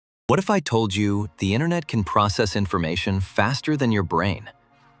What if I told you the internet can process information faster than your brain?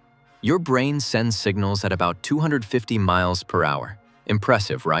 Your brain sends signals at about 250 miles per hour.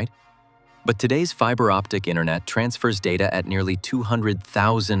 Impressive, right? But today's fiber optic internet transfers data at nearly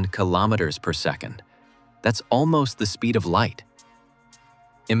 200,000 kilometers per second. That's almost the speed of light.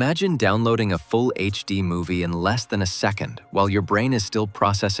 Imagine downloading a full HD movie in less than a second while your brain is still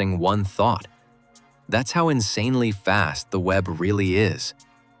processing one thought. That's how insanely fast the web really is.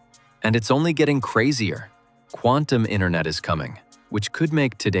 And it's only getting crazier. Quantum internet is coming, which could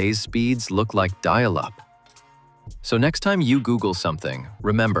make today's speeds look like dial-up. So next time you Google something,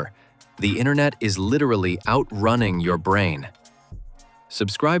 remember, the internet is literally outrunning your brain.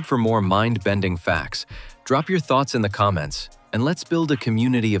 Subscribe for more mind-bending facts, drop your thoughts in the comments, and let's build a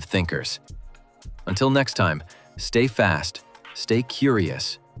community of thinkers. Until next time, stay fast, stay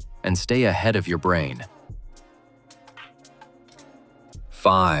curious, and stay ahead of your brain.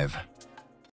 5.